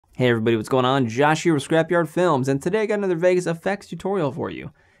Hey everybody, what's going on? Josh here with Scrapyard Films, and today I got another Vegas effects tutorial for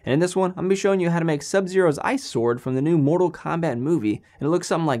you. And in this one, I'm going to be showing you how to make Sub-Zero's ice sword from the new Mortal Kombat movie, and it looks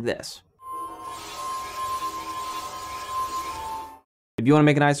something like this. If you want to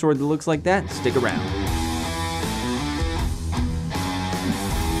make an ice sword that looks like that, stick around.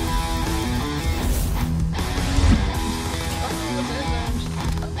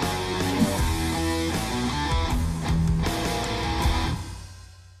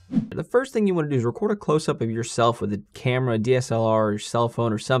 The first thing you want to do is record a close-up of yourself with a camera, DSLR, or your cell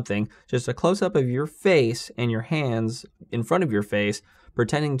phone or something. Just a close-up of your face and your hands in front of your face,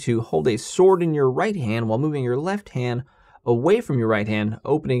 pretending to hold a sword in your right hand while moving your left hand away from your right hand,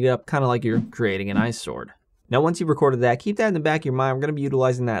 opening it up kind of like you're creating an ice sword. Now once you've recorded that, keep that in the back of your mind. We're going to be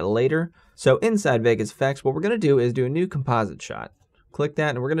utilizing that later. So inside Vegas Effects, what we're going to do is do a new composite shot. Click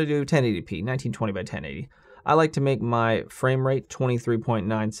that and we're going to do 1080p, 1920 by 1080. I like to make my frame rate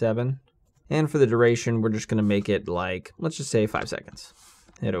 23.97, and for the duration, we're just gonna make it like, let's just say 5 seconds.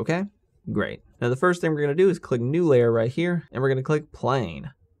 Hit OK. Great. Now the first thing we're gonna do is click New Layer right here, and we're gonna click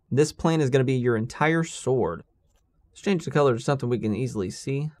Plane. This plane is gonna be your entire sword. Let's change the color to something we can easily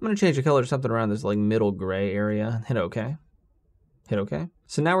see. I'm gonna change the color to something around this like middle gray area. Hit OK. Hit OK.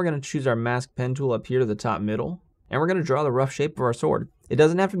 So now we're gonna choose our mask pen tool up here to the top middle, and we're gonna draw the rough shape of our sword. It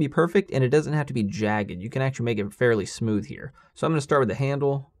doesn't have to be perfect and it doesn't have to be jagged. You can actually make it fairly smooth here. So I'm gonna start with the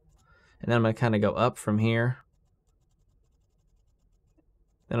handle, and then I'm gonna kind of go up from here.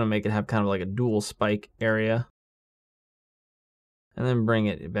 Then I'll make it have kind of like a dual spike area, and then bring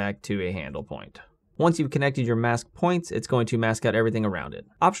it back to a handle point. Once you've connected your mask points, it's going to mask out everything around it.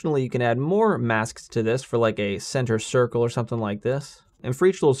 Optionally, you can add more masks to this for like a center circle or something like this. And for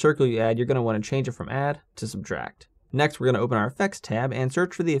each little circle you add, you're gonna wanna change it from add to subtract. Next, we're going to open our Effects tab and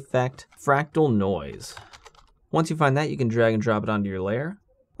search for the effect Fractal Noise. Once you find that, you can drag and drop it onto your layer.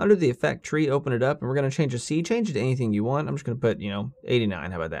 Under the effect tree, open it up, and we're going to change the C. Change it to anything you want. I'm just going to put,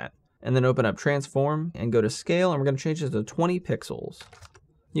 89. How about that? And then open up Transform and go to Scale, and we're going to change this to 20 pixels.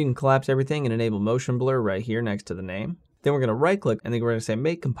 You can collapse everything and enable Motion Blur right here next to the name. Then we're going to right-click, and then we're going to say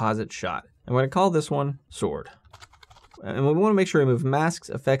Make Composite Shot. And we're going to call this one Sword. And we want to make sure we move masks,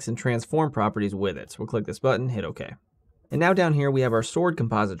 effects, and transform properties with it. So we'll click this button, hit OK. And now down here we have our sword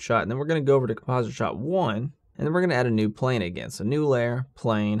composite shot, and then we're going to go over to composite shot 1, and then we're going to add a new plane again. So new layer,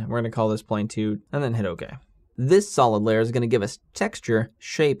 plane, we're going to call this plane 2, and then hit OK. This solid layer is going to give us texture,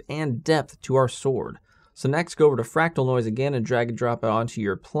 shape, and depth to our sword. So next go over to Fractal Noise again and drag and drop it onto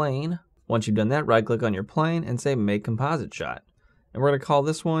your plane. Once you've done that, right click on your plane and say Make Composite Shot. And we're going to call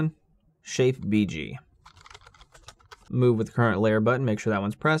this one Shape BG. Move with the current layer button, make sure that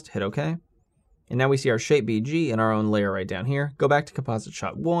one's pressed, hit OK. And now we see our Shape BG in our own layer right down here. Go back to Composite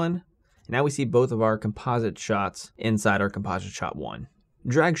Shot 1. And now we see both of our composite shots inside our Composite Shot 1.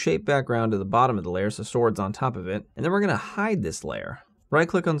 Drag Shape background to the bottom of the layer so sword's on top of it. And then we're going to hide this layer. Right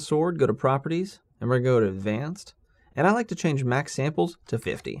click on sword, go to Properties, and we're going to go to Advanced. And I like to change Max Samples to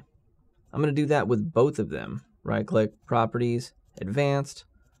 50. I'm going to do that with both of them. Right click, Properties, Advanced,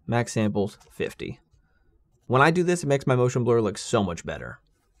 Max Samples, 50. When I do this, it makes my motion blur look so much better.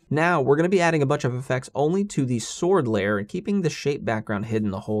 Now, we're going to be adding a bunch of effects only to the sword layer and keeping the shape background hidden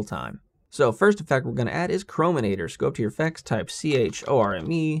the whole time. So first effect we're going to add is Chrominator. So go up to your effects, type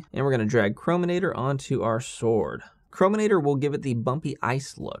CHORME, and we're going to drag Chrominator onto our sword. Chrominator will give it the bumpy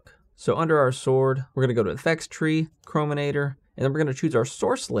ice look. So under our sword, we're going to go to Effects Tree, Chrominator, and then we're going to choose our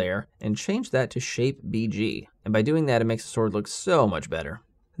source layer and change that to Shape BG. And by doing that, it makes the sword look so much better.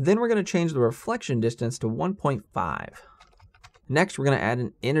 Then we're going to change the reflection distance to 1.5. Next, we're going to add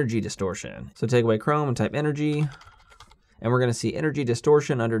an energy distortion. So take away Chrome and type energy, and we're going to see energy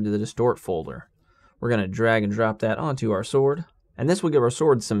distortion under the distort folder. We're going to drag and drop that onto our sword, and this will give our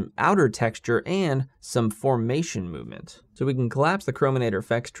sword some outer texture and some formation movement. So we can collapse the Chrominator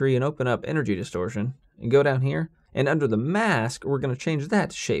effects tree and open up energy distortion and go down here, and under the mask, we're going to change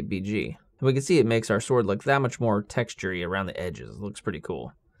that to Shape BG. And we can see it makes our sword look that much more textury around the edges. It looks pretty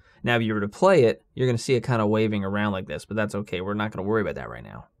cool. Now, if you were to play it, you're going to see it kind of waving around like this, but that's okay. We're not going to worry about that right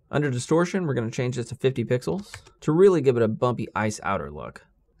now. Under distortion, we're going to change this to 50 pixels to really give it a bumpy ice outer look.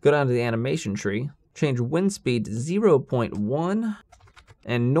 Go down to the animation tree, change wind speed to 0.1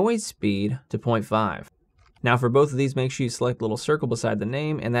 and noise speed to 0.5. Now, for both of these, make sure you select the little circle beside the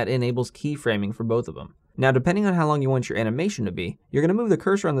name, and that enables keyframing for both of them. Now, depending on how long you want your animation to be, you're going to move the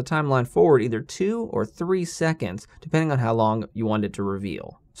cursor on the timeline forward either 2 or 3 seconds, depending on how long you want it to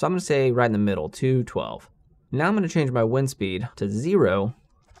reveal. So I'm going to say right in the middle, 2:12. Now I'm going to change my wind speed to 0,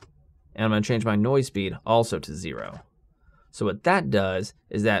 and I'm going to change my noise speed also to 0. So what that does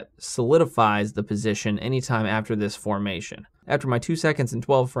is that solidifies the position anytime after this formation. After my 2 seconds and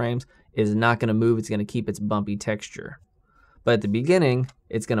 12 frames, it is not gonna move, it's gonna keep its bumpy texture. But at the beginning,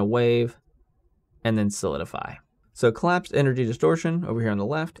 it's gonna wave and then solidify. So collapse energy distortion over here on the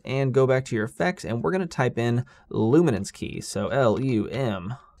left, and go back to your effects, and we're gonna type in luminance key, so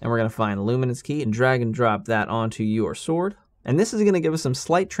L-U-M. And we're gonna find luminance key and drag and drop that onto your sword. And this is gonna give us some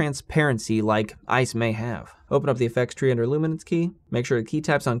slight transparency like ice may have. Open up the effects tree under luminance key, make sure the key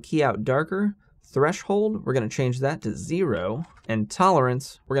type's on key out darker. Threshold, we're gonna change that to 0, and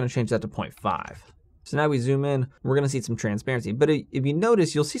tolerance, we're gonna change that to 0.5. So now we zoom in, we're gonna see some transparency. But if you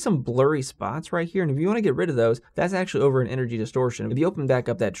notice, you'll see some blurry spots right here, and if you wanna get rid of those, that's actually over in energy distortion. If you open back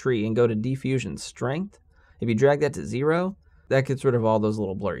up that tree and go to diffusion strength, if you drag that to 0, that gets rid of all those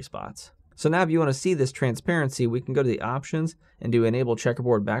little blurry spots. So now if you wanna see this transparency, we can go to the options and do enable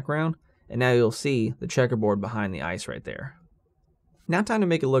checkerboard background, and now you'll see the checkerboard behind the ice right there. Now time to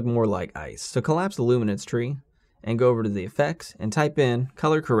make it look more like ice. So collapse the luminance tree and go over to the effects and type in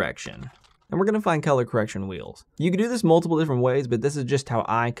color correction. And we're gonna find color correction wheels. You can do this multiple different ways, but this is just how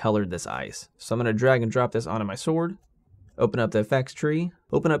I colored this ice. So I'm gonna drag and drop this onto my sword, open up the effects tree,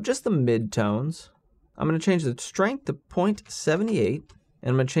 open up just the mid-tones. I'm gonna change the strength to 0.78, and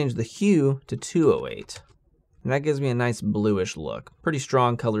I'm gonna change the hue to 208. And that gives me a nice bluish look. Pretty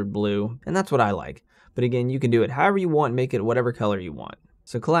strong colored blue, and that's what I like. But again, you can do it however you want, make it whatever color you want.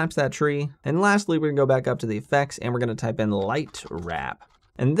 So collapse that tree. And lastly, we're gonna go back up to the effects and we're gonna type in light wrap.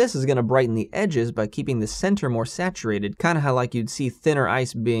 And this is gonna brighten the edges by keeping the center more saturated, kind of how like you'd see thinner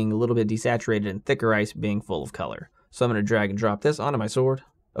ice being a little bit desaturated and thicker ice being full of color. So I'm gonna drag and drop this onto my sword,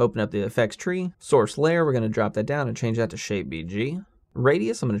 open up the effects tree, source layer, we're gonna drop that down and change that to shape BG.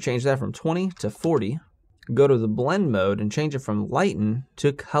 Radius, I'm gonna change that from 20 to 40. Go to the blend mode and change it from lighten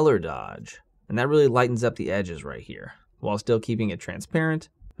to color dodge. And that really lightens up the edges right here, while still keeping it transparent,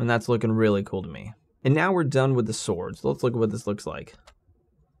 and that's looking really cool to me. And now we're done with the sword, so let's look at what this looks like.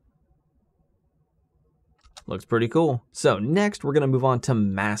 Looks pretty cool. So next we're gonna move on to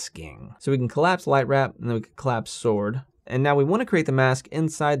masking. So we can collapse light wrap, and then we can collapse sword. And now we wanna create the mask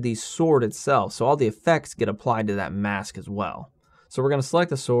inside the sword itself, so all the effects get applied to that mask as well. So we're gonna select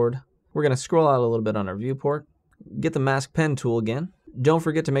the sword, we're gonna scroll out a little bit on our viewport, get the mask pen tool again. Don't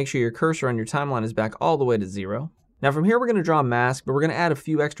forget to make sure your cursor on your timeline is back all the way to 0. Now from here we're gonna draw a mask, but we're gonna add a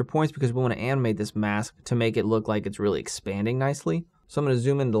few extra points because we wanna animate this mask to make it look like it's really expanding nicely. So I'm gonna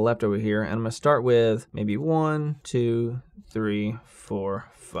zoom in to the left over here, and I'm gonna start with maybe 1, 2, 3, 4,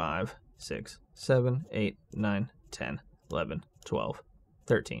 5, 6, 7, 8, 9, 10, 11, 12,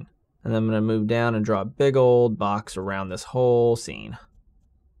 13. And then I'm gonna move down and draw a big old box around this whole scene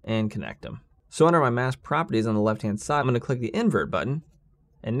and connect them. So under my mask properties on the left-hand side, I'm gonna click the invert button.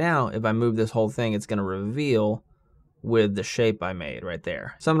 And now if I move this whole thing, it's gonna reveal with the shape I made right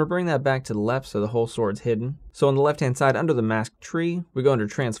there. So I'm gonna bring that back to the left so the whole sword's hidden. So on the left-hand side under the mask tree, we go under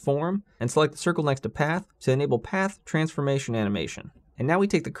transform and select the circle next to path to enable path transformation animation. And now we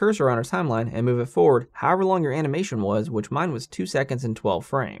take the cursor on our timeline and move it forward however long your animation was, which mine was 2 seconds and 12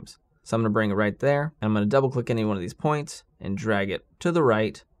 frames. So I'm gonna bring it right there, and I'm gonna double click any one of these points and drag it to the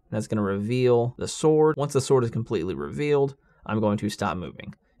right. That's gonna reveal the sword. Once the sword is completely revealed, I'm going to stop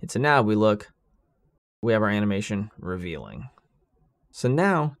moving. And so now we have our animation revealing. So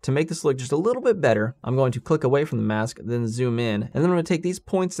now, to make this look just a little bit better, I'm going to click away from the mask, then zoom in, and then I'm gonna take these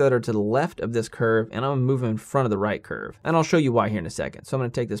points that are to the left of this curve, and I'm gonna move them in front of the right curve. And I'll show you why here in a second. So I'm gonna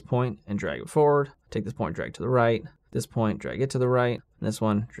take this point and drag it forward, take this point, drag it to the right, this point, drag it to the right, and this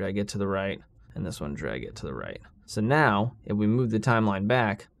one, drag it to the right, and this one, drag it to the right. So now, if we move the timeline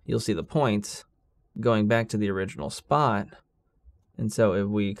back, you'll see the points going back to the original spot. And so if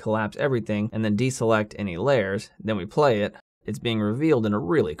we collapse everything and then deselect any layers, then we play it, it's being revealed in a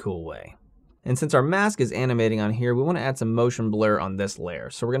really cool way. And since our mask is animating on here, we want to add some motion blur on this layer.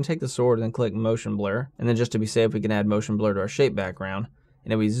 So we're going to take the sword and then click motion blur. And then just to be safe, we can add motion blur to our shape background.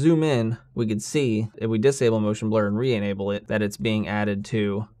 And if we zoom in, we can see, if we disable motion blur and re-enable it, that it's being added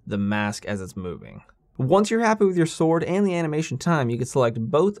to the mask as it's moving. Once you're happy with your sword and the animation time, you can select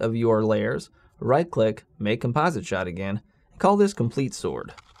both of your layers, right-click, make composite shot again, and call this complete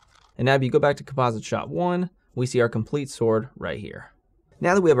sword. And now if you go back to composite shot 1, we see our complete sword right here.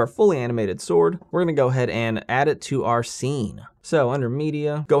 Now that we have our fully animated sword, we're gonna go ahead and add it to our scene. So under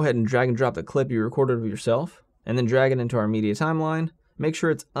media, go ahead and drag and drop the clip you recorded of yourself, and then drag it into our media timeline. Make sure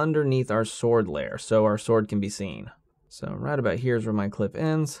it's underneath our sword layer so our sword can be seen. So right about here is where my clip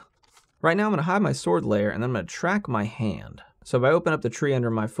ends. Right now I'm gonna hide my sword layer and then I'm gonna track my hand. So if I open up the tree under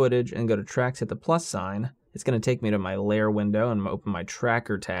my footage and go to tracks, hit the plus sign, it's gonna take me to my layer window and I'm gonna open my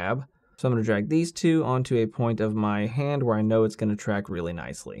tracker tab. So I'm going to drag these two onto a point of my hand where I know it's going to track really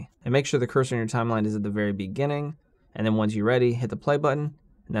nicely. And make sure the cursor in your timeline is at the very beginning. And then once you're ready, hit the play button,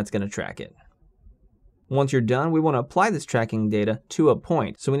 and that's going to track it. Once you're done, we want to apply this tracking data to a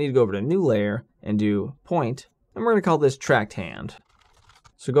point. So we need to go over to New Layer and do Point, and we're going to call this Tracked Hand.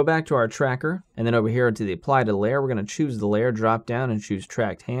 So go back to our tracker, and then over here to the Apply to Layer, we're going to choose the layer, drop down, and choose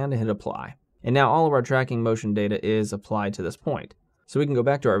Tracked Hand, and hit Apply. And now all of our tracking motion data is applied to this point. So we can go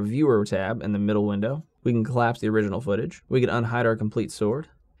back to our Viewer tab in the middle window. We can collapse the original footage. We can unhide our complete sword.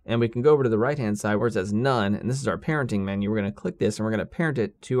 And we can go over to the right-hand side where it says None, and this is our parenting menu. We're going to click this, and we're going to parent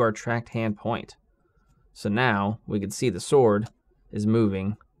it to our tracked hand point. So now we can see the sword is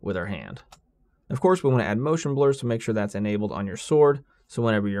moving with our hand. Of course, we want to add motion blur, so make sure that's enabled on your sword. So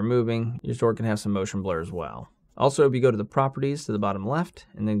whenever you're moving, your sword can have some motion blur as well. Also, if you go to the properties to the bottom left,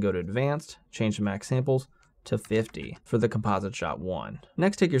 and then go to Advanced, change the max samples to 50 for the composite shot 1.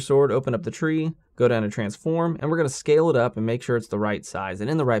 Next, take your sword, open up the tree, go down to transform, and we're going to scale it up and make sure it's the right size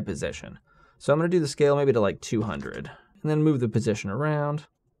and in the right position. So I'm going to do the scale maybe to like 200, and then move the position around.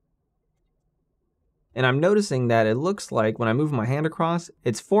 And I'm noticing that it looks like when I move my hand across,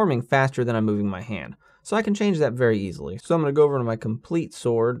 it's forming faster than I'm moving my hand. So I can change that very easily. So I'm going to go over to my Complete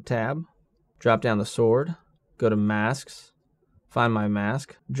Sword tab, drop down the sword, go to Masks, find my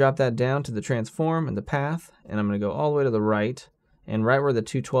mask, drop that down to the transform and the path, and I'm going to go all the way to the right, and right where the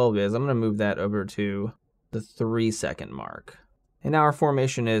 212 is, I'm going to move that over to the 3-second mark. And now our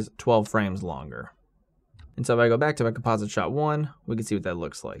formation is 12 frames longer. And so if I go back to my composite shot 1, we can see what that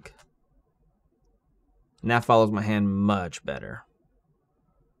looks like. And that follows my hand much better.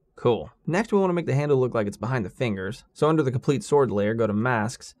 Cool. Next we want to make the handle look like it's behind the fingers. So under the Complete Sword layer, go to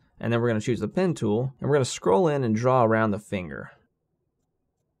Masks, and then we're going to choose the pen tool, and we're going to scroll in and draw around the finger.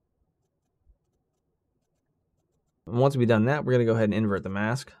 And once we've done that, we're going to go ahead and invert the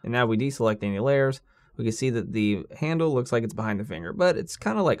mask. And now if we deselect any layers, we can see that the handle looks like it's behind the finger, but it's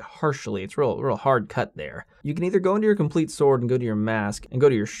kind of like harshly, it's real hard cut there. You can either go into your Complete Sword and go to your mask and go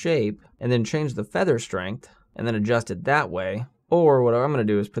to your shape and then change the feather strength and then adjust it that way. Or what I'm going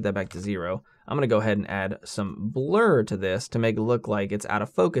to do is put that back to 0. I'm going to go ahead and add some blur to this to make it look like it's out of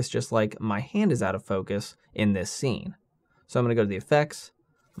focus, just like my hand is out of focus in this scene. So I'm going to go to the effects,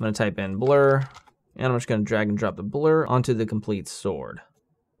 I'm going to type in blur, and I'm just going to drag and drop the blur onto the Complete Sword.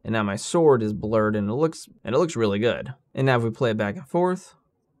 And now my sword is blurred and it looks really good. And now if we play it back and forth,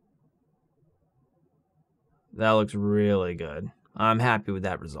 that looks really good. I'm happy with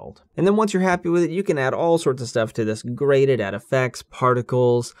that result. And then once you're happy with it, you can add all sorts of stuff to this. Graded, add effects,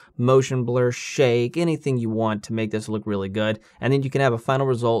 particles, motion blur, shake, anything you want to make this look really good. And then you can have a final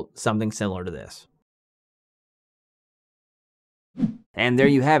result, something similar to this. And there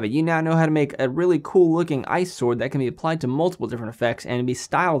you have it. You now know how to make a really cool looking ice sword that can be applied to multiple different effects and be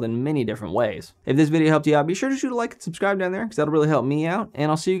styled in many different ways. If this video helped you out, be sure to shoot a like and subscribe down there because that'll really help me out.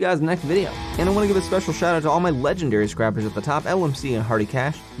 And I'll see you guys in the next video. And I want to give a special shout out to all my legendary scrappers at the top, LMC and Hardy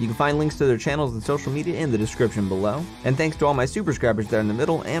Cash. You can find links to their channels and social media in the description below. And thanks to all my super scrappers there in the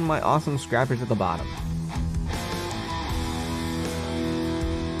middle and my awesome scrappers at the bottom.